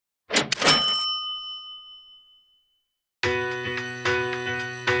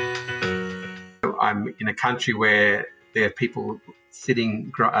I'm in a country where there are people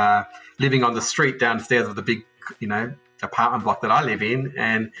sitting, living on the street downstairs of the big, apartment block that I live in,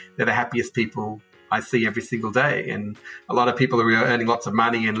 and they're the happiest people I see every single day. And a lot of people who were earning lots of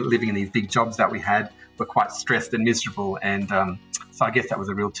money and living in these big jobs that we had were quite stressed and miserable. And so I guess that was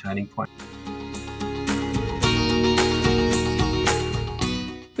a real turning point.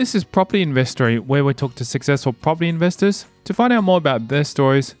 This is Property Investory, where we talk to successful property investors to find out more about their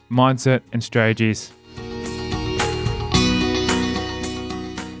stories, mindset, and strategies.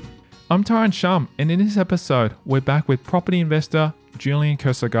 I'm Taran Shum, and in this episode, we're back with property investor Julian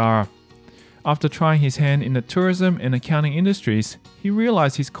Khursigara. After trying his hand in the tourism and accounting industries, he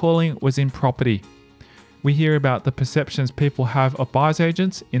realized his calling was in property. We hear about the perceptions people have of buyer's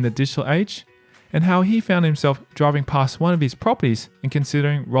agents in the digital age, and how he found himself driving past one of his properties and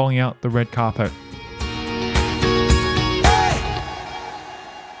considering rolling out the red carpet.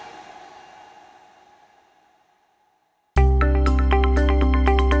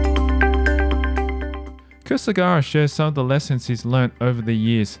 Khursigara shares some of the lessons he's learned over the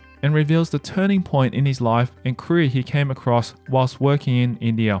years and reveals the turning point in his life and career he came across whilst working in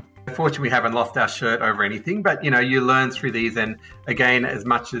India. Fortunately, we haven't lost our shirt over anything, but you learn through these. And again, as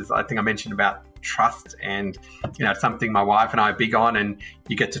much as I think I mentioned about trust and something my wife and I are big on, and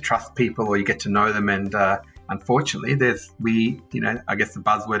you get to trust people or you get to know them, and unfortunately I guess the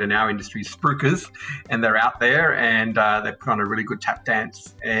buzzword in our industry is spruikers, and they're out there and they put on a really good tap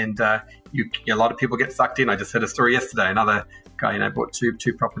dance, and a lot of people get sucked in. I just heard a story yesterday, another guy bought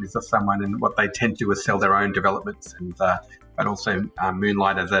two properties of someone, and what they tend to do is sell their own developments, and but also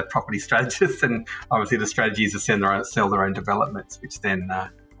moonlight as a property strategist, and obviously the strategy is to sell their own developments, which then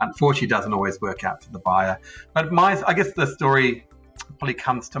unfortunately doesn't always work out for the buyer. But I guess the story probably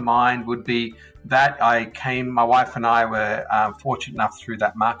comes to mind would be that my wife and I were fortunate enough through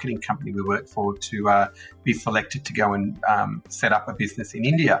that marketing company we worked for to be selected to go and set up a business in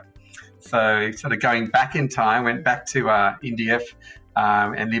India. So sort of going back in time, went back to India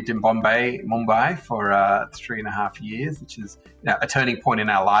and lived in Mumbai for 3.5 years, which is a turning point in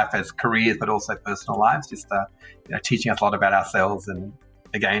our life as careers, but also personal lives, just teaching us a lot about ourselves, and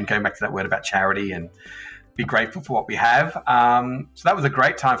again, going back to that word about charity and be grateful for what we have. So that was a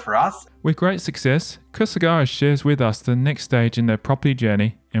great time for us. With great success, Khursigara shares with us the next stage in their property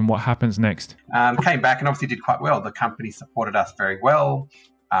journey and what happens next. Came back and obviously did quite well. The company supported us very well.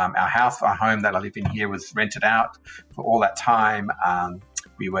 Our home that I live in here was rented out for all that time.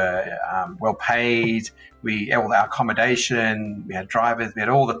 We were well paid. All our accommodation, we had drivers, we had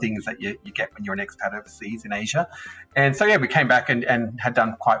all the things that you get when you're an expat overseas in Asia. And so, we came back and had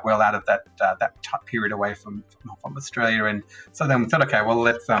done quite well out of that period away from Australia. And so then we thought, okay, well,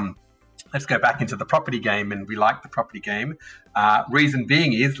 let's go back into the property game, and we like the property game. Reason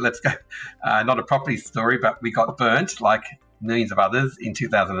being is, let's go, not a property story, but we got burnt like millions of others in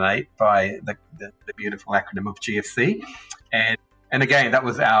 2008 by the beautiful acronym of GFC. And again, that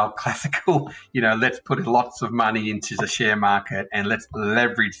was our classical, let's put lots of money into the share market and let's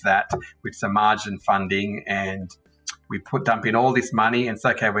leverage that with some margin funding. And we dump in all this money and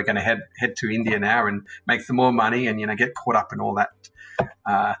say, okay, we're going to head to India now and make some more money and, get caught up in all that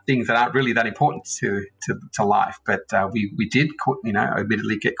things that aren't really that important to life. But we did,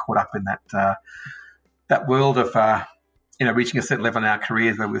 admittedly get caught up in that world of, reaching a certain level in our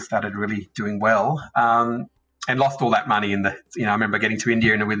careers where we started really doing well. And lost all that money I remember getting to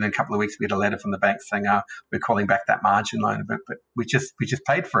India, and within a couple of weeks we had a letter from the bank saying, we're calling back that margin loan, but we just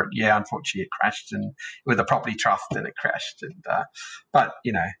paid for it. Yeah, unfortunately it crashed, and with a property trust, and it crashed. And but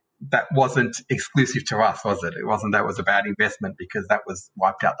that wasn't exclusive to us, was it? It wasn't that was a bad investment, because that was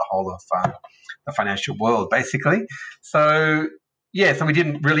wiped out the whole of the financial world basically. So we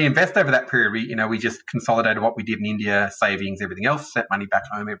didn't really invest over that period. We just consolidated what we did in India, savings, everything else, sent money back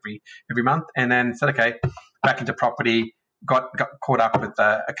home every month, and then said, okay, back into property. Got caught up with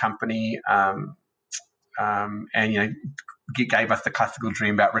a company, and gave us the classical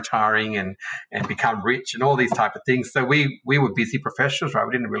dream about retiring and become rich and all these type of things. So we were busy professionals, right?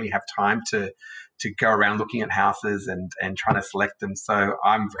 We didn't really have time to go around looking at houses and trying to select them. So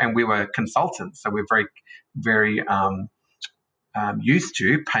we were consultants, so we're very, very used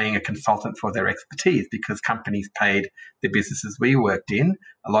to paying a consultant for their expertise, because companies paid the businesses we worked in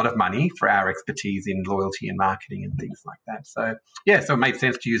a lot of money for our expertise in loyalty and marketing and things like that. So it made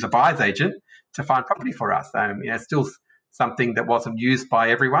sense to use a buyer's agent to find property for us. Still something that wasn't used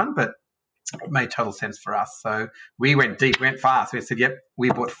by everyone, but it made total sense for us. So we went deep, went fast. We said, yep, we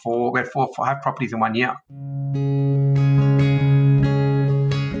had 5 properties in 1 year.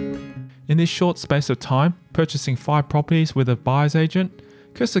 In this short space of time, purchasing 5 properties with a buyer's agent,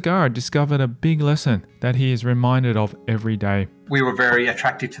 Khursigara discovered a big lesson that he is reminded of every day. We were very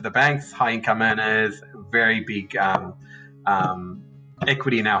attractive to the banks, high income earners, very big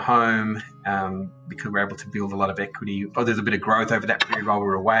equity in our home because we're able to build a lot of equity. Oh, there's a bit of growth over that period while we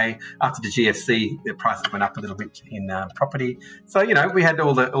were away. After the GFC, the prices went up a little bit in property. So, we had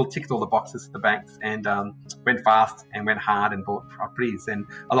ticked all the boxes for the banks and went fast and went hard and bought properties. And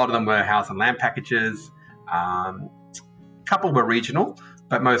a lot of them were house and land packages. A couple were regional,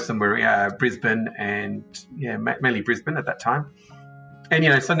 but most of them were Brisbane and mainly Brisbane at that time.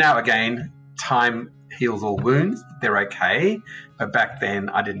 And, so now again, time heals all wounds. They're okay. But back then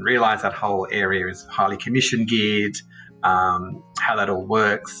I didn't realize that whole area is highly commission geared, how that all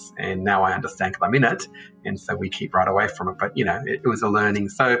works. And now I understand because I'm in it. And so we keep right away from it. But, it was a learning.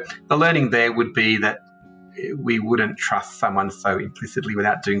 So the learning there would be that we wouldn't trust someone so implicitly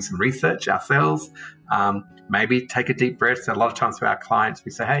without doing some research ourselves. Maybe take a deep breath. So a lot of times for our clients,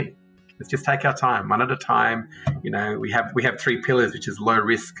 we say, hey, let's just take our time, one at a time. We have 3 pillars, which is low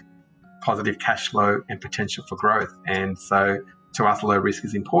risk, positive cash flow, and potential for growth. And so to us, low risk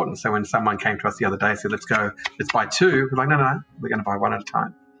is important. So when someone came to us the other day and said, let's buy 2, we're like, no, we're going to buy 1 at a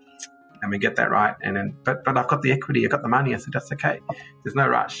time. And we get that right. And then, but I've got the equity, I've got the money. I said, that's okay. There's no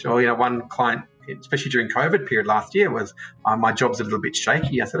rush. Or, one client, especially during COVID period last year, was my job's a little bit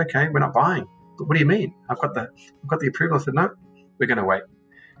shaky. I said, okay, we're not buying. But what do you mean? I've got the approval. I said, no, we're going to wait.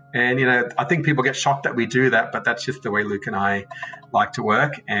 And, I think people get shocked that we do that, but that's just the way Luke and I like to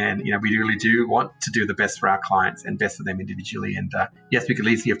work. And, we really do want to do the best for our clients and best for them individually. And yes, we could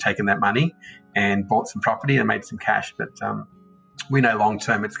easily have taken that money and bought some property and made some cash, but we know long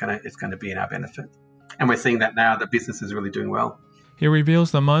term it's going to be in our benefit. And we're seeing that now. The business is really doing well. He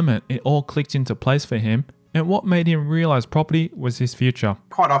reveals the moment it all clicked into place for him and what made him realize property was his future.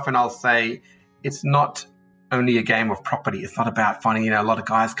 Quite often I'll say it's not only a game of property. It's not about finding, a lot of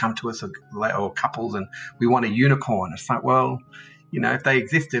guys come to us or couples and we want a unicorn. It's like, well, if they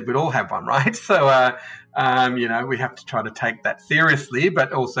existed, we'd all have one, right? So, we have to try to take that seriously,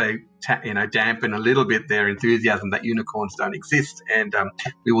 but also, dampen a little bit their enthusiasm that unicorns don't exist. And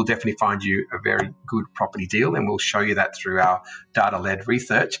we will definitely find you a very good property deal, and we'll show you that through our data-led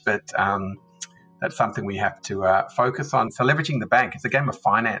research. But that's something we have to focus on. So leveraging the bank, it's a game of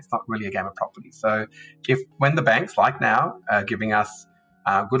finance, not really a game of property. So when the banks, like now, are giving us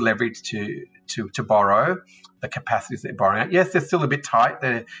good leverage to borrow, the capacities they're borrowing at, yes, they're still a bit tight.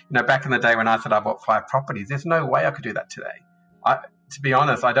 Back in the day when I said I bought 5 properties, there's no way I could do that today. To be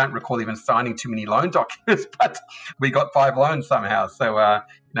honest, I don't recall even signing too many loan documents, but we got 5 loans somehow. So, I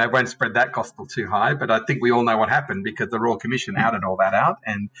won't spread that gospel too high, but I think we all know what happened because the Royal Commission outed all that out.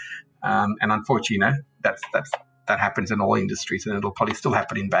 And unfortunately, that happens in all industries, and it'll probably still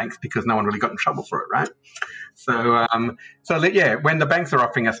happen in banks because no one really got in trouble for it, right? So, when the banks are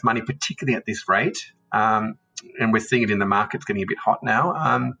offering us money, particularly at this rate, and we're seeing it in the market, it's getting a bit hot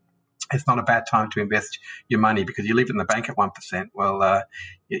now. It's not a bad time to invest your money because you leave it in the bank at 1%. Well,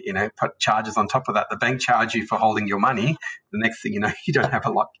 put charges on top of that. The bank charge you for holding your money. The next thing you know, you don't have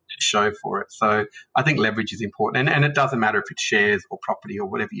a lot to show for it. So I think leverage is important. And it doesn't matter if it's shares or property or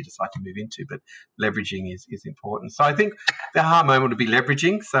whatever you decide to move into, but leveraging is important. So I think the aha moment would be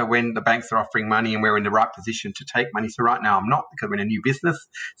leveraging. So when the banks are offering money and we're in the right position to take money. So right now I'm not because we're in a new business.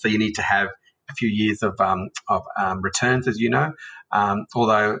 So you need to have a few years of returns, as you know.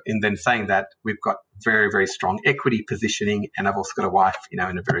 Although, in then saying that, we've got very, very strong equity positioning, and I've also got a wife, in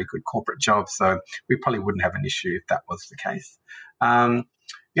a very good corporate job. So we probably wouldn't have an issue if that was the case.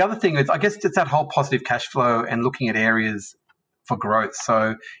 The other thing is, I guess, it's that whole positive cash flow and looking at areas for growth.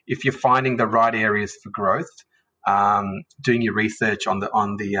 So if you're finding the right areas for growth, doing your research on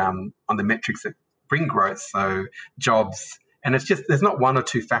the metrics that bring growth, so jobs. And it's just, there's not one or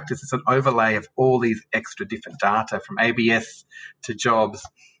two factors. It's an overlay of all these extra different data from ABS to jobs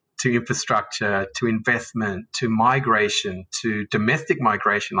to infrastructure to investment to migration to domestic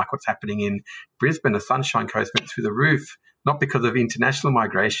migration, like what's happening in Brisbane. The Sunshine Coast went through the roof, not because of international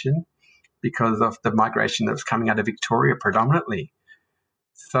migration, because of the migration that's coming out of Victoria predominantly.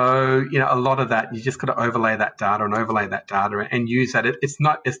 So, a lot of that, you just got to overlay that data and use that. It's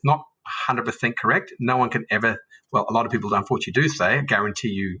not 100% correct. No one can ever, well, a lot of people unfortunately do say guarantee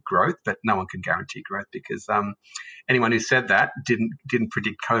you growth, but no one can guarantee growth because anyone who said that didn't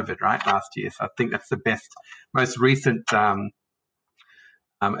predict COVID, right, last year. So I think that's the best, most recent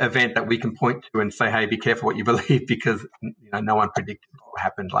event that we can point to and say, hey, be careful what you believe because no one predicted what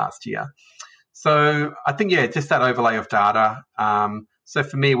happened last year. So I think, just that overlay of data. So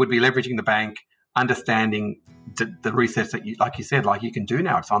for me, it would be leveraging the bank, understanding the research that you, like you said, like you can do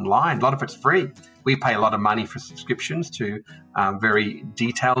now. It's online. A lot of it's free. We pay a lot of money for subscriptions to very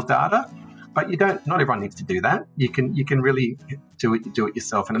detailed data, but not everyone needs to do that. You can really do it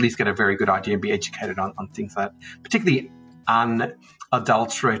yourself and at least get a very good idea and be educated on things that particularly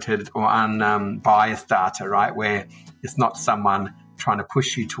unadulterated or unbiased data, right? Where it's not someone trying to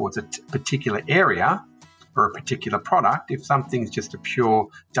push you towards a particular area or a particular product. If something's just a pure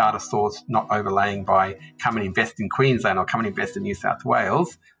data source, not overlaying by come and invest in Queensland or come and invest in New South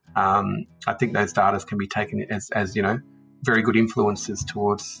Wales, I think those data can be taken as very good influences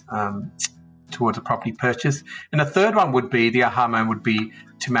towards a property purchase. And the third one would be, the aha moment would be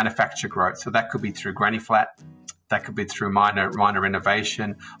to manufacture growth. So that could be through granny flat, that could be through minor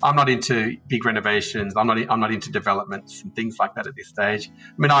renovation. I'm not into big renovations. I'm not into developments and things like that at this stage.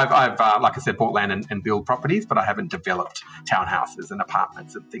 I mean, I've like I said, bought land and build properties, but I haven't developed townhouses and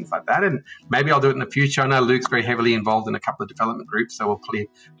apartments and things like that. And maybe I'll do it in the future. I know Luke's very heavily involved in a couple of development groups, so we'll probably,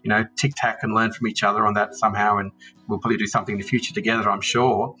 tic-tac and learn from each other on that somehow, and we'll probably do something in the future together, I'm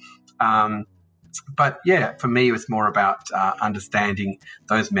sure. But yeah, for me, it was more about understanding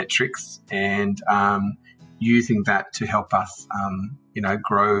those metrics and using that to help us,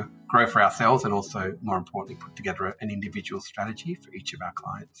 grow for ourselves, and also, more importantly, put together an individual strategy for each of our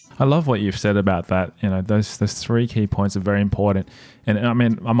clients. I love what you've said about that. Those three key points are very important. And I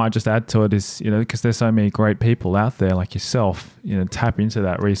mean, I might just add to it is, because there's so many great people out there like yourself, tap into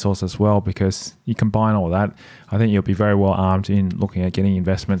that resource as well, because you combine all that. I think you'll be very well armed in looking at getting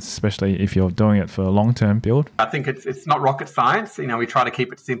investments, especially if you're doing it for a long-term build. I think it's not rocket science. We try to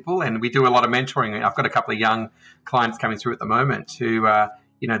keep it simple, and we do a lot of mentoring. I've got a couple of young clients coming through at the moment who,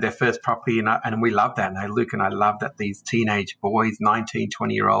 their first property, and we love that. And Luke and I love that these teenage boys, 19,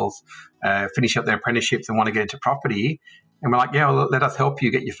 20-year-olds, finish up their apprenticeships and want to get into property. And we're like, yeah, well, let us help you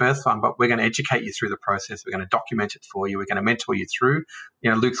get your first one, but we're going to educate you through the process. We're going to document it for you. We're going to mentor you through.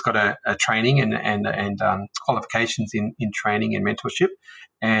 Luke's got a training and qualifications in training and mentorship,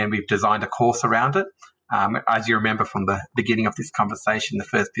 and we've designed a course around it. As you remember from the beginning of this conversation, the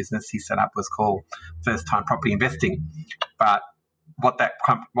first business he set up was called First Time Property Investing. But what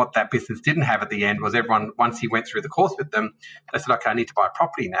that business didn't have at the end was everyone, once he went through the course with them, they said, okay, I need to buy a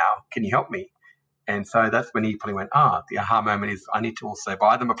property now. Can you help me? And so that's when he probably went, the aha moment is I need to also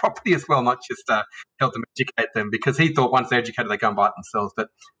buy them a property as well, not just help them educate them, because he thought once they're educated, they go and buy it themselves. But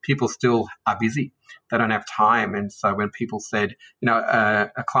people still are busy. They don't have time. And so when people said,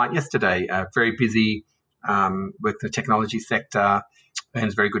 a client yesterday, very busy, with the technology sector,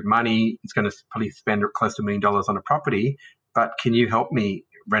 earns very good money, he's going to probably spend close to $1 million on a property, but can you help me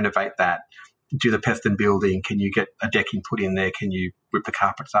renovate that? Do the pest and building? Can you get a decking put in there? Can you rip the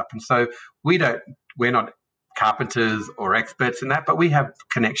carpets up? And so we're not carpenters or experts in that, but we have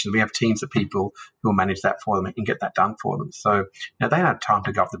connections. We have teams of people who will manage that for them and get that done for them. So they don't have time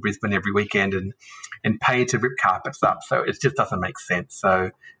to go up to Brisbane every weekend and pay to rip carpets up. So it just doesn't make sense.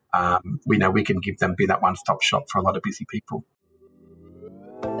 So we know we can be that one-stop shop for a lot of busy people.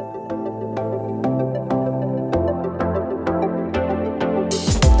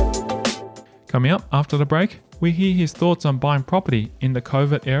 Coming up after the break, we hear his thoughts on buying property in the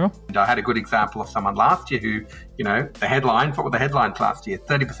COVID era. I had a good example of someone last year who, what were the headlines last year?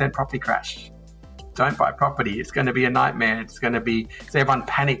 30% property crash. Don't buy property. It's going to be a nightmare. So everyone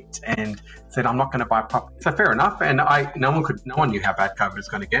panicked and said, I'm not going to buy property. So fair enough. And no one knew how bad COVID was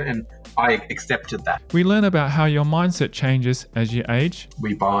going to get. And I accepted that. We learn about how your mindset changes as you age.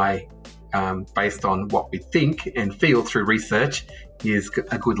 We buy based on what we think and feel through research is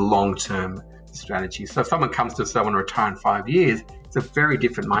a good long-term strategy. So if someone comes to us, they want to retire in 5 years, it's a very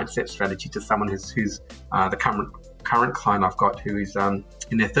different mindset strategy to someone who's the current client I've got who is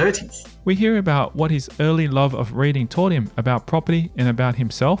in their 30s. We hear about what his early love of reading taught him about property and about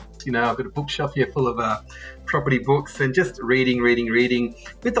himself. I've got a bookshelf here full of property books and just reading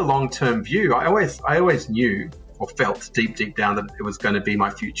with a long-term view. I always knew or felt deep down that it was going to be my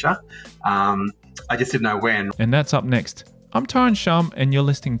future. I just didn't know when. And that's up next. I'm Tyron Shum, and you're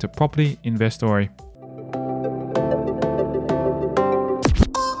listening to Property Investory.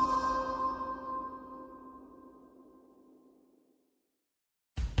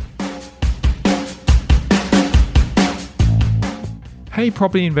 Hey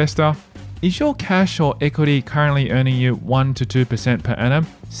property investor, is your cash or equity currently earning you 1 to 2% per annum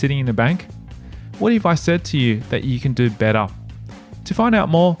sitting in the bank? What if I said to you that you can do better? To find out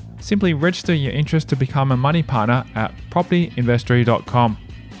more, simply register your interest to become a money partner at propertyinvestory.com.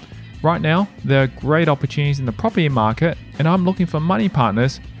 Right now, there are great opportunities in the property market, and I'm looking for money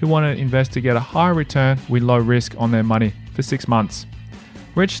partners who want to invest to get a high return with low risk on their money for 6 months.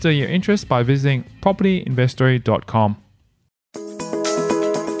 Register your interest by visiting propertyinvestory.com.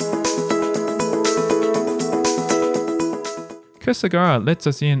 Khursigara lets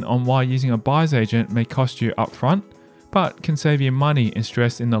us in on why using a buyer's agent may cost you upfront, but can save you money and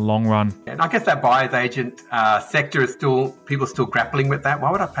stress in the long run. And I guess that buyer's agent sector is people still grappling with that.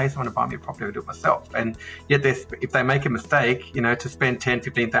 Why would I pay someone to buy me a property or do it myself? And yet if they make a mistake, to spend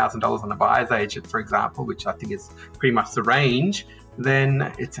 $10,000, $15,000 on a buyer's agent, for example, which I think is pretty much the range,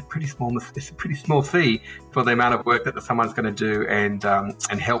 then it's a pretty small fee for the amount of work that someone's going to do and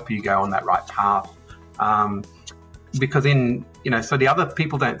help you go on that right path. Because so the other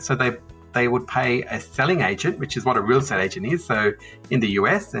people don't, so they would pay a selling agent, which is what a real estate agent is. So in the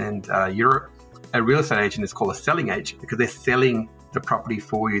US and Europe, a real estate agent is called a selling agent because they're selling the property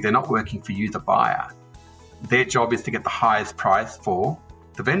for you. They're not working for you, the buyer. Their job is to get the highest price for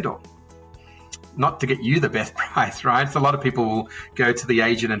the vendor, not to get you the best price, right? So a lot of people will go to the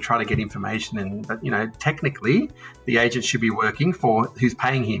agent and try to get information, but technically the agent should be working for who's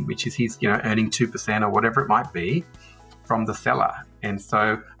paying him, which is he's earning 2% or whatever it might be from the seller. And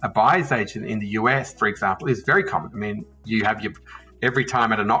so a buyer's agent in the US, for example, is very common. I mean, you have every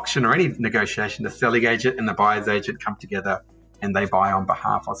time at an auction or any negotiation, the selling agent and the buyer's agent come together and they buy on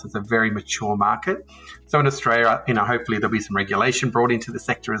behalf of us. It's a very mature market. So in Australia, hopefully there'll be some regulation brought into the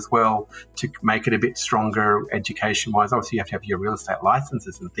sector as well to make it a bit stronger education-wise. Obviously, you have to have your real estate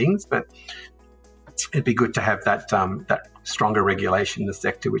licenses and things, but it'd be good to have that stronger regulation in the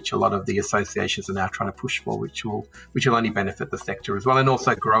sector, which a lot of the associations are now trying to push for, which will only benefit the sector as well, and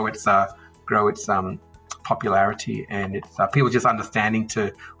also grow its popularity and its people just understanding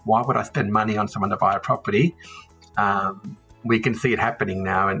to why would I spend money on someone to buy a property. We can see it happening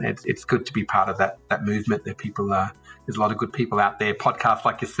now, and it's good to be part of that movement. There's a lot of good people out there, podcasts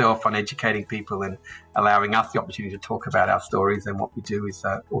like yourself on educating people and allowing us the opportunity to talk about our stories, and what we do is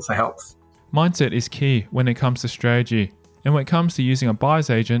also helps. Mindset is key when it comes to strategy and when it comes to using a buyer's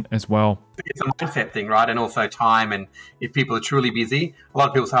agent as well. It's a mindset thing, right? And also time. And if people are truly busy, a lot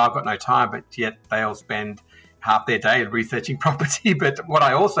of people say, I've got no time, but yet they'll spend half their day researching property. But what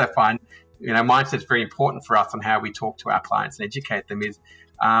I also find, mindset's very important for us on how we talk to our clients and educate them is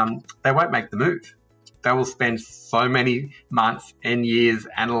they won't make the move. They will spend so many months and years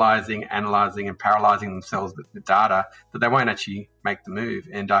analysing and paralysing themselves with the data that they won't actually make the move.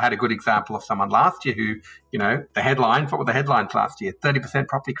 And I had a good example of someone last year who, what were the headlines last year? 30%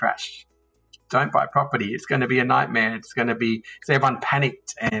 property crash. Don't buy property. It's going to be a nightmare. So everyone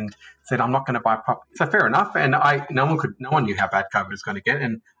panicked and said, I'm not going to buy property. So fair enough. And no one knew how bad COVID was going to get.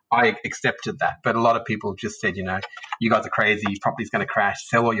 And I accepted that. But a lot of people just said, you guys are crazy. Property's going to crash.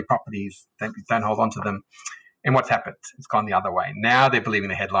 Sell all your properties. Don't hold on to them. And what's happened? It's gone the other way. Now they're believing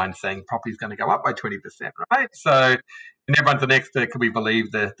the headline saying property's going to go up by 20%, right? So, and everyone's an expert. Can we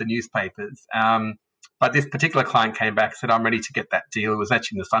believe the newspapers? But this particular client came back and said, I'm ready to get that deal. It was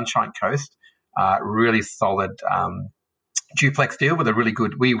actually in the Sunshine Coast. Really solid duplex deal with a really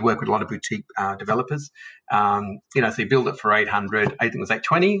good, we work with a lot of boutique developers. So you build it for 800, I think it was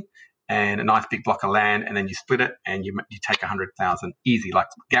 820, and a nice big block of land, and then you split it and you take 100,000 easy, like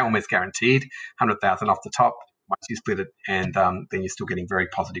almost guaranteed, 100,000 off the top once you split it, and then you're still getting very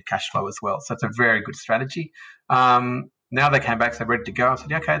positive cash flow as well. So it's a very good strategy. Now they came back, so ready to go. I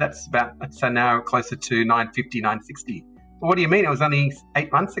said, okay, that's now closer to 950, 960. Well, what do you mean? It was only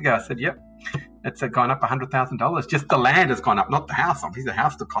 8 months ago. I said, yep. It's gone up $100,000. Just the land has gone up, not the house. Obviously, the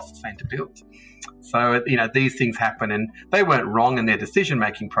house still costs the same to build. So, these things happen, and they weren't wrong in their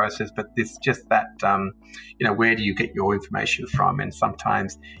decision-making process, but this just that, where do you get your information from? And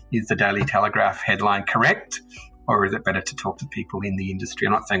sometimes is the Daily Telegraph headline correct, or is it better to talk to people in the industry?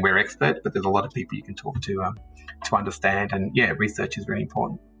 I'm not saying we're experts, but there's a lot of people you can talk to understand. And yeah, research is really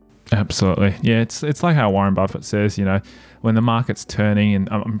important. Absolutely. Yeah, it's like how Warren Buffett says, when the market's turning, and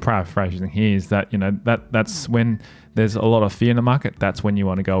I'm paraphrasing here, is that, that's when there's a lot of fear in the market, that's when you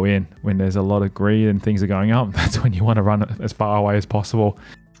want to go in. When there's a lot of greed and things are going up, that's when you want to run as far away as possible.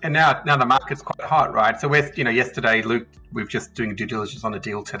 And now the market's quite hot, right? So yesterday, Luke, we've just doing due diligence on a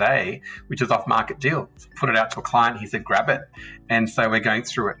deal today, which is off-market deal. Put it out to a client, he said, grab it. And so we're going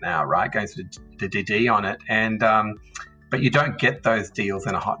through it now, right? Going through the DD on it. And, but you don't get those deals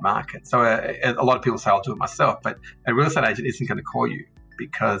in a hot market. So a lot of people say, I'll do it myself, but a real estate agent isn't going to call you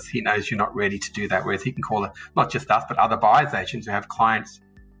because he knows you're not ready to do that. Whereas he can call not just us, but other buyers agents who have clients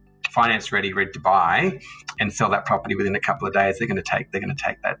finance ready to buy and sell that property within a couple of days. They're going to take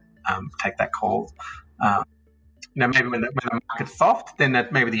that call. maybe when the market's soft, then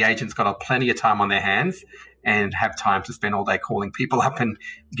that maybe the agent's got plenty of time on their hands and have time to spend all day calling people up and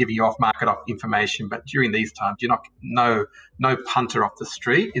giving you off-market information. But during these times, no punter off the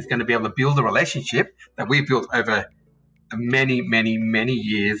street is going to be able to build a relationship that we've built over many, many, many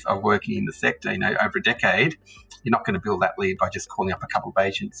years of working in the sector. Over a decade. You're not going to build that lead by just calling up a couple of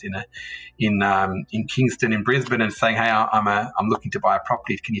agents in Kingston, in Brisbane, and saying, "Hey, I'm looking to buy a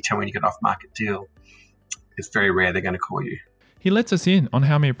property. Can you tell me when you get an off-market deal?" It's very rare they're going to call you. He lets us in on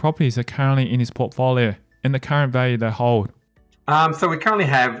how many properties are currently in his portfolio and the current value they hold. So we currently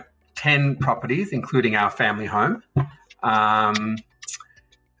have 10 properties, including our family home. I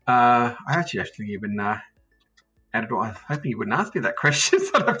actually even added. I was hoping you wouldn't ask me that question,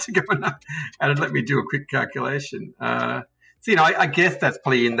 so I'd have to go and let me do a quick calculation. I guess that's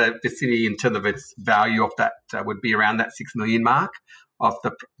probably in the vicinity in terms of its value of that would be around that 6 million mark of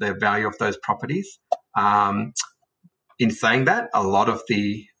the value of those properties. In saying that, a lot of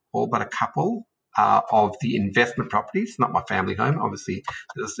all but a couple of the investment properties, not my family home, obviously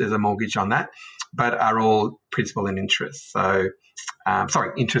there's a mortgage on that, but are all principal and interest. So,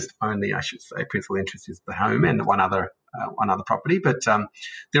 interest only, I should say. Principal interest is the home and one other property, but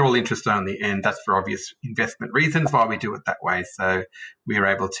they're all interest only, and that's for obvious investment reasons why we do it that way. So we are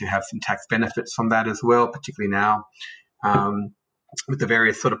able to have some tax benefits from that as well, particularly now. With the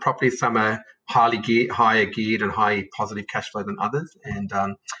various sort of properties, some are higher geared and high positive cash flow than others. And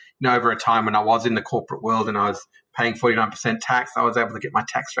over a time when I was in the corporate world and I was paying 49% tax, I was able to get my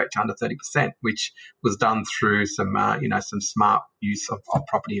tax rate to under 30%, which was done through some smart use of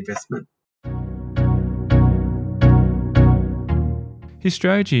property investment. His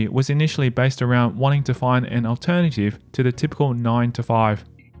strategy was initially based around wanting to find an alternative to the typical 9 to 5.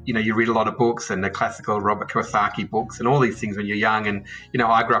 You read a lot of books and the classical Robert Kiyosaki books and all these things when you're young. And,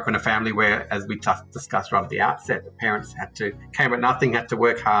 I grew up in a family where, as we discussed right at the outset, the parents came at nothing, had to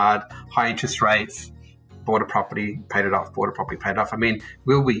work hard, high interest rates, bought a property, paid it off, bought a property, paid it off. I mean,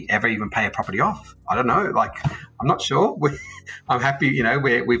 will we ever even pay a property off? I don't know. I'm not sure. I'm happy,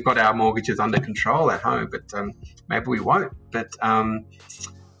 we've got our mortgages under control at home, but maybe we won't. But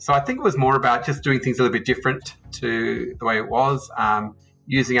so I think it was more about just doing things a little bit different to the way it was.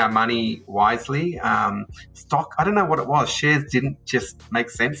 Using our money wisely. Stock, I don't know what it was. Shares didn't just make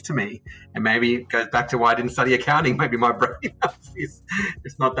sense to me. And maybe it goes back to why I didn't study accounting. Maybe my brain is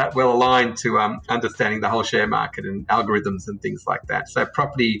not that well aligned to understanding the whole share market and algorithms and things like that. So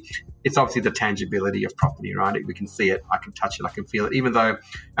property, it's obviously the tangibility of property, right? We can see it, I can touch it, I can feel it. Even though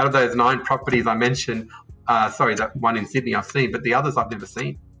out of those 9 properties I mentioned, that one in Sydney I've seen, but the others I've never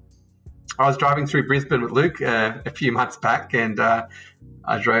seen. I was driving through Brisbane with Luke a few months back, and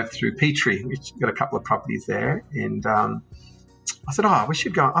I drove through Petrie, which got a couple of properties there. And I said, we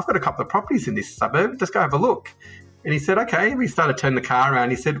should go. I've got a couple of properties in this suburb. Let's go have a look. And he said, okay. We started turning the car around.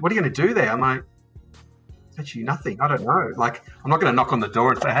 He said, what are you going to do there? I'm like, actually nothing. I don't know. I'm not going to knock on the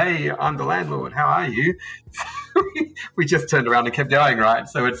door and say, hey, I'm the landlord. How are you? We just turned around and kept going, right?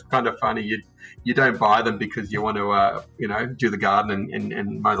 So it's kind of funny. You don't buy them because you want to, do the garden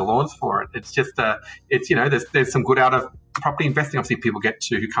and mow the lawns for it. It's just, there's some good out of property investing. Obviously, people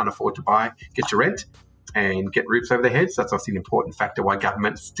who can't afford to buy, get to rent and get roofs over their heads. That's obviously an important factor why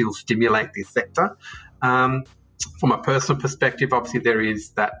governments still stimulate this sector. From a personal perspective, obviously, there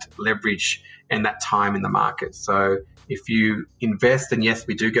is that leverage and that time in the market. So if you invest, and yes,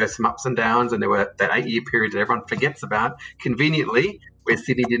 we do go some ups and downs, and there were that 8-year period that everyone forgets about, conveniently, where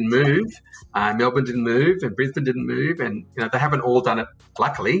Sydney didn't move, Melbourne didn't move, and Brisbane didn't move, and they haven't all done it,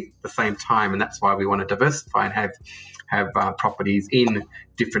 luckily, at the same time, and that's why we want to diversify and have properties in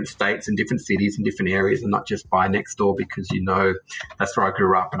different states and different cities and different areas, and not just buy next door because that's where I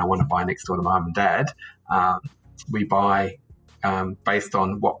grew up and I want to buy next door to mum and dad. We buy based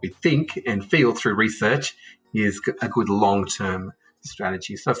on what we think and feel through research is a good long-term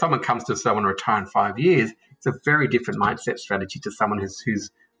strategy. So if someone comes to us, I want to retire in 5 years, it's a very different mindset strategy to someone who's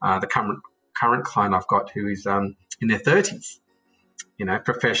the current client I've got who is in their 30s,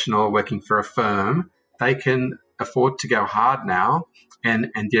 professional, working for a firm. They can afford to go hard now and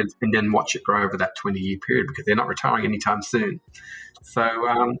then watch it grow over that 20-year period because they're not retiring anytime soon. So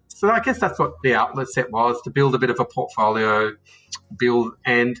I guess that's what the outlet set was, to build a bit of a portfolio,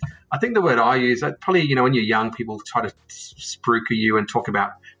 and I think the word I use, probably, when you're young, people try to spruik you and talk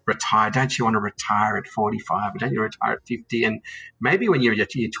about retire. Don't you want to retire at 45? Or don't you retire at 50? And maybe when you're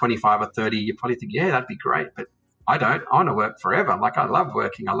 25 or 30, you probably think, yeah, that'd be great. But I don't. I want to work forever. I love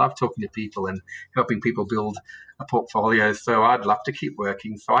working. I love talking to people and helping people build a portfolio. So I'd love to keep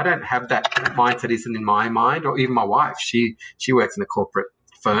working. So I don't have that mindset isn't in my mind, or even my wife. She works in a corporate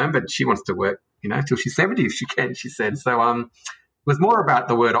firm, but she wants to work till she's 70 if she can, she said. So it was more about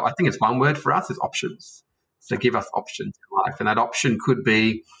the word, I think it's one word for us, is options. So give us options in life. And that option could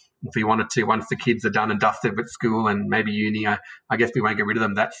be, if we wanted to, once the kids are done and dusted at school and maybe uni, I guess we won't get rid of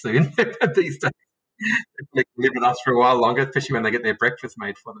them that soon these days. They can live with us for a while longer, especially when they get their breakfast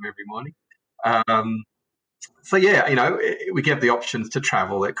made for them every morning. So yeah, we give the options to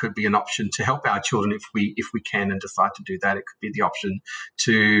travel. It could be an option to help our children if we can and decide to do that. It could be the option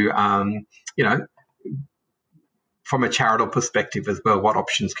to, from a charitable perspective as well, what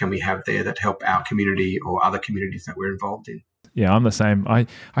options can we have there that help our community or other communities that we're involved in? Yeah, I'm the same. I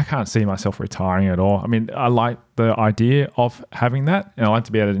can't see myself retiring at all. I mean, I like the idea of having that, and I like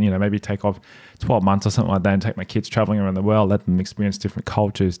to be able to, maybe take off 12 months or something like that and take my kids traveling around the world, let them experience different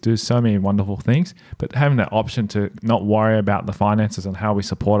cultures, do so many wonderful things. But having that option to not worry about the finances and how we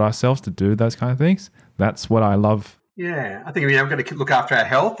support ourselves to do those kind of things, that's what I love. Yeah, I think we've got to look after our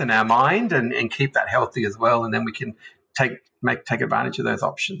health and our mind and keep that healthy as well, and then we can take advantage of those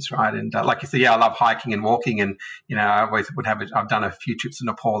options, right? And like you said, I love hiking and walking, and I always would have I've done a few trips to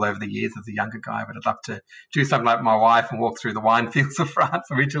Nepal over the years as a younger guy, but I'd love to do something like my wife and walk through the wine fields of France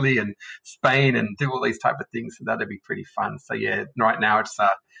or Italy and Spain and do all these type of things. So that'd be pretty fun. So yeah, right now it's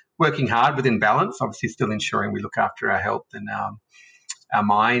working hard within balance, obviously still ensuring we look after our health and our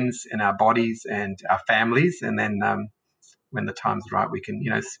minds and our bodies and our families, and then when the time's right, we can,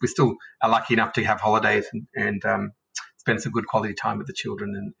 we still are lucky enough to have holidays and spend some good quality time with the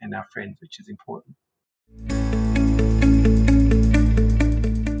children and our friends, which is important.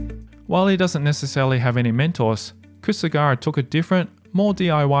 While he doesn't necessarily have any mentors, Khursigara took a different, more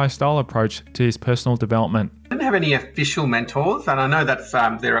DIY style approach to his personal development. I don't have any official mentors, and I know that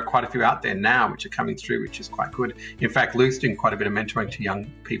there are quite a few out there now which are coming through, which is quite good. In fact, Luke's doing quite a bit of mentoring to young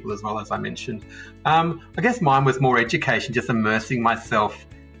people as well, as I mentioned. I guess mine was more education, just immersing myself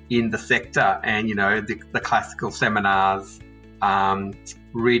in the sector and, the classical seminars,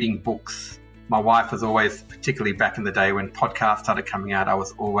 reading books. My wife was always, particularly back in the day when podcasts started coming out, I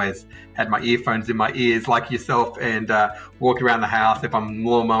was always had my earphones in my ears like yourself and walk around the house. If I'm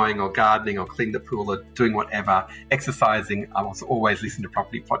lawn mowing or gardening or cleaning the pool or doing whatever, exercising, I was always listening to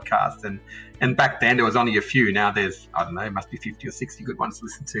property podcasts. And back then there was only a few. Now there's, I don't know, it must be 50 or 60 good ones to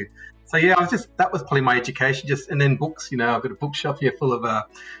listen to. So yeah, that was probably my education. And then books, I've got a bookshelf here full of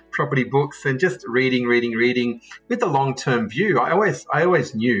property books and just reading with the long-term view. I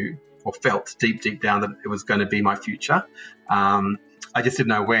always knew or felt deep down that it was going to be my future. I just didn't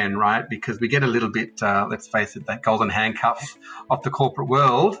know when, right? Because we get a little bit, let's face it, that golden handcuffs of the corporate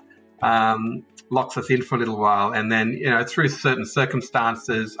world locks us in for a little while. And then, through certain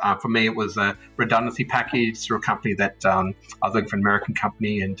circumstances, for me, it was a redundancy package through a company that I was looking for an American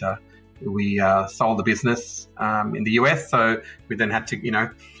company, and we sold the business in the US. So we then had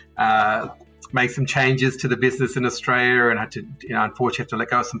to, make some changes to the business in Australia and had to, unfortunately have to let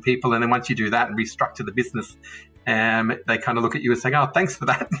go of some people. And then once you do that and restructure the business, they kind of look at you and say, "Oh, thanks for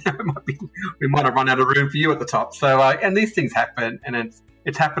that. we might have run out of room for you at the top." So, and these things happen, and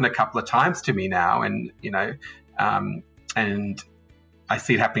it's happened a couple of times to me now, and and I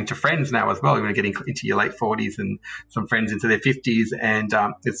see it happening to friends now as well. You're getting into your late 40s and some friends into their 50s, and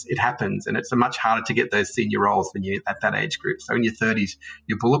it happens. And it's much harder to get those senior roles when you're at that age group. So in your 30s,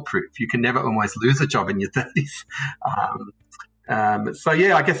 you're bulletproof. You can never almost lose a job in your 30s. So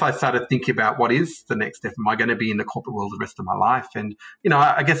yeah, I guess I started thinking about what is the next step. Am I going to be in the corporate world the rest of my life? And,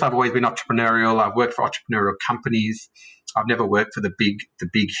 I guess I've always been entrepreneurial. I've worked for entrepreneurial companies. I've never worked for the big,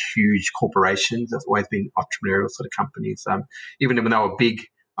 huge corporations. I've always been entrepreneurial sort of companies. Even when they were big,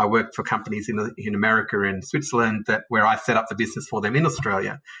 I worked for companies in America and Switzerland where I set up the business for them in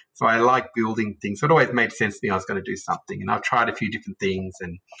Australia. So I like building things. So it always made sense to me I was going to do something. And I've tried a few different things,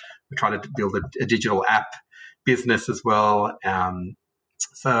 and we tried to build a digital app business as well.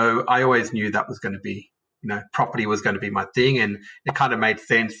 So I always knew that was going to be, property was going to be my thing. And it kind of made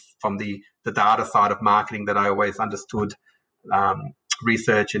sense from the data side of marketing that I always understood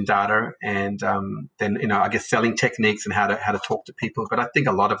research and data, and then, I guess selling techniques and how to talk to people. But I think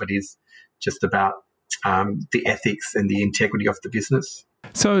a lot of it is just about the ethics and the integrity of the business.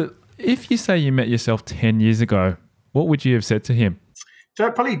 So if you say you met yourself 10 years ago, what would you have said to him? So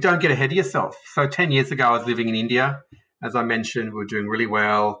probably don't get ahead of yourself. So 10 years ago, I was living in India. As I mentioned, we were doing really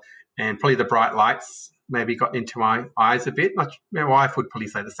well, and probably the bright lights maybe got into my eyes a bit. My wife would probably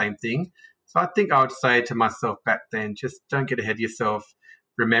say the same thing. So I think I would say to myself back then, just don't get ahead of yourself.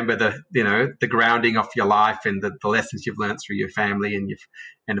 Remember the grounding of your life and the lessons you've learned through your family and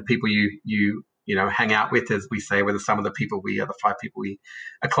the people you hang out with, as we say, whether some of the people we are the 5 people we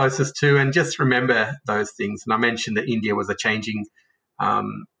are closest to, and just remember those things. And I mentioned that India was a changing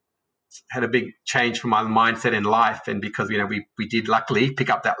had a big change for my mindset in life, and because we did luckily pick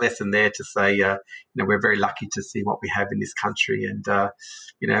up that lesson there to say we're very lucky to see what we have in this country, and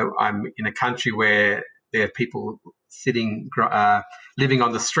I'm in a country where there are people sitting living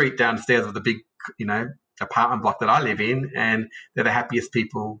on the street downstairs of the big apartment block that I live in, and they're the happiest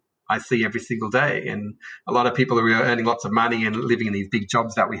people I see every single day. And a lot of people who are earning lots of money and living in these big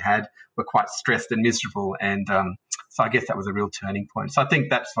jobs that we had were quite stressed and miserable. And so I guess that was a real turning point. So I think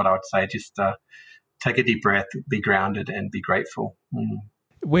that's what I would say. Just take a deep breath, be grounded, and be grateful.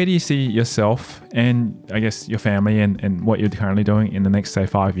 Where do you see yourself and I guess your family and what you're currently doing in the next, say,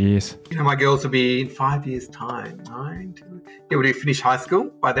 5 years? My girls will be in 5 years' time. We'll finish high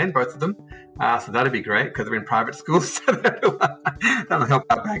school by then, both of them. So that'll be great because they're in private schools. So that'll help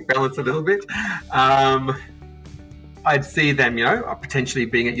our bank balance a little bit. I'd see them, potentially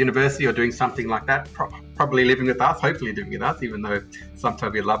being at university or doing something like that, probably living with us, hopefully living with us, even though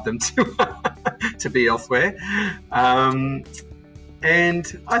sometimes we love them to be elsewhere.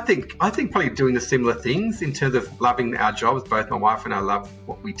 And I think probably doing the similar things in terms of loving our jobs. Both my wife and I love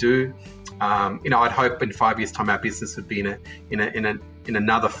what we do. I'd hope in 5 years' time our business would be in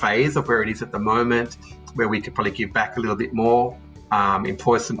another phase of where it is at the moment, where we could probably give back a little bit more,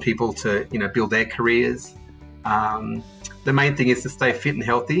 employ some people to build their careers. The main thing is to stay fit and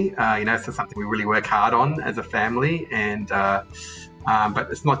healthy. So something we really work hard on as a family, and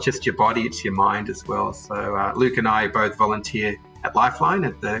but it's not just your body; it's your mind as well. So Luke and I both volunteer at Lifeline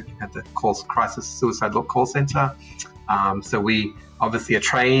at the crisis suicide call centre. So we obviously are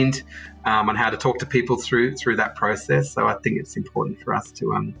trained on how to talk to people through that process. So I think it's important for us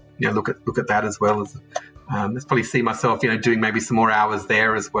to look at that as well as probably see myself doing maybe some more hours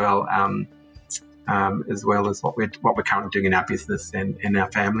there as well. As well as what we're currently doing in our business and in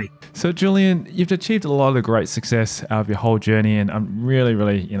our family. So Julian, you've achieved a lot of great success out of your whole journey, and I'm really,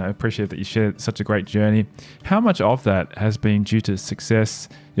 really, appreciate that you shared such a great journey. How much of that has been due to success,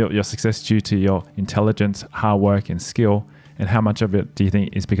 your success due to your intelligence, hard work, and skill, and how much of it do you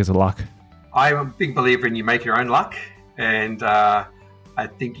think is because of luck? I'm a big believer in you make your own luck, and I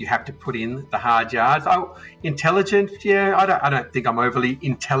think you have to put in the hard yards. Intelligent, yeah. I don't think I'm overly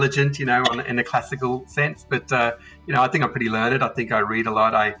intelligent, in a classical sense, but I think I'm pretty learned. I think I read a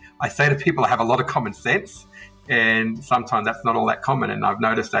lot. I say to people I have a lot of common sense, and sometimes that's not all that common. And I've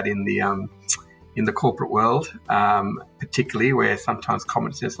noticed that in the corporate world, particularly where sometimes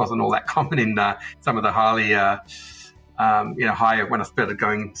common sense wasn't all that common in some of the highly higher, when I started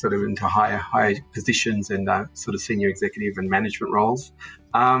going sort of into higher positions and sort of senior executive and management roles.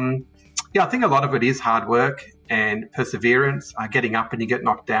 I think a lot of it is hard work and perseverance, getting up and you get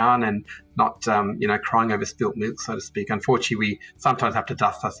knocked down and not, crying over spilt milk, so to speak. Unfortunately, we sometimes have to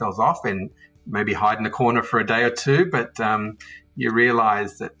dust ourselves off and maybe hide in a corner for a day or two, but you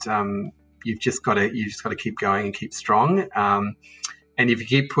realize that you've just got to keep going and keep strong. And if you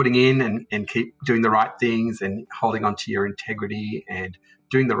keep putting in and keep doing the right things and holding on to your integrity and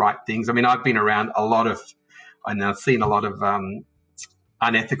doing the right things. I mean, I've been around and I've seen a lot of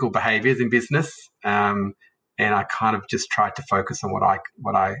unethical behaviors in business. And I kind of just tried to focus on what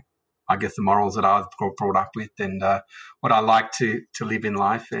I guess the morals that I was brought up with and what I like to live in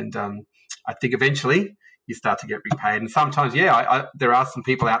life. And I think eventually you start to get repaid. And sometimes, there are some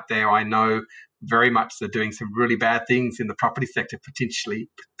people out there I know very much they're doing some really bad things in the property sector,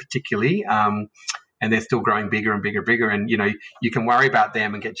 particularly, and they're still growing bigger and bigger. And, you can worry about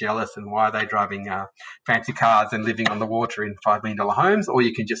them and get jealous and why are they driving fancy cars and living on the water in $5 million homes, or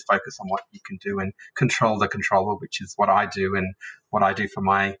you can just focus on what you can do and control the controllable, which is what I do and what I do for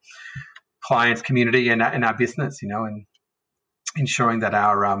my clients, community and our business, and ensuring that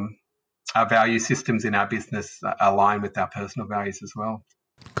our value systems in our business align with our personal values as well.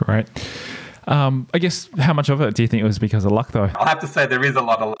 Great. I guess how much of it do you think it was because of luck, though? I'll have to say there is a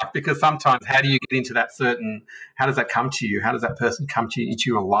lot of luck, because sometimes how do you get into how does that come to you? How does that person come into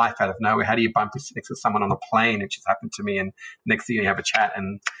your life out of nowhere? How do you bump next to someone on a plane, which has happened to me, and next thing you have a chat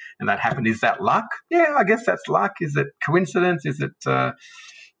and that happened? Is that luck? Yeah, I guess that's luck. Is it coincidence? Is it,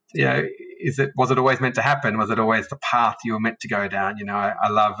 was it always meant to happen? Was it always the path you were meant to go down? I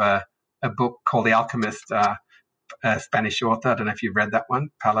love a book called The Alchemist, a Spanish author. I don't know if you've read that one,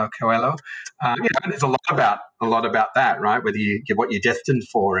 Paulo Coelho. There's a lot about that, right? Whether you get what you're destined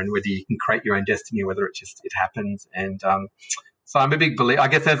for, and whether you can create your own destiny, or whether it happens. And so I'm a big believer. I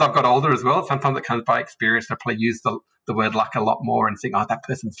guess as I've got older as well, sometimes it comes by experience. I probably use the word luck a lot more and think, that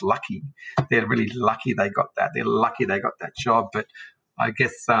person's lucky. They're really lucky they got that. They're lucky they got that job. But I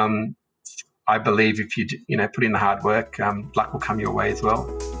guess I believe if you put in the hard work, luck will come your way as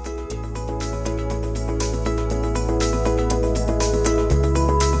well.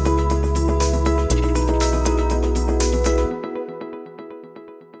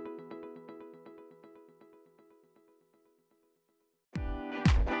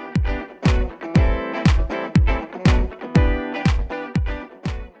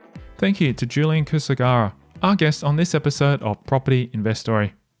 Thank you to Julian Khursigara, our guest on this episode of Property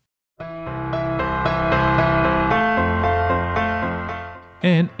Investory.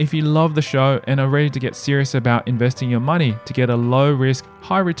 And if you love the show and are ready to get serious about investing your money to get a low risk,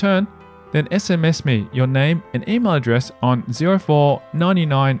 high return, then SMS me your name and email address on 04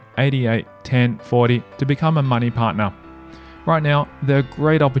 99 88 10 40 to become a money partner. Right now, there are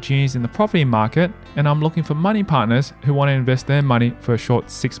great opportunities in the property market, and I'm looking for money partners who want to invest their money for a short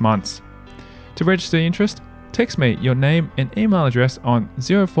 6 months. To register interest, text me your name and email address on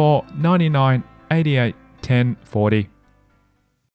 04 99 88 10 40.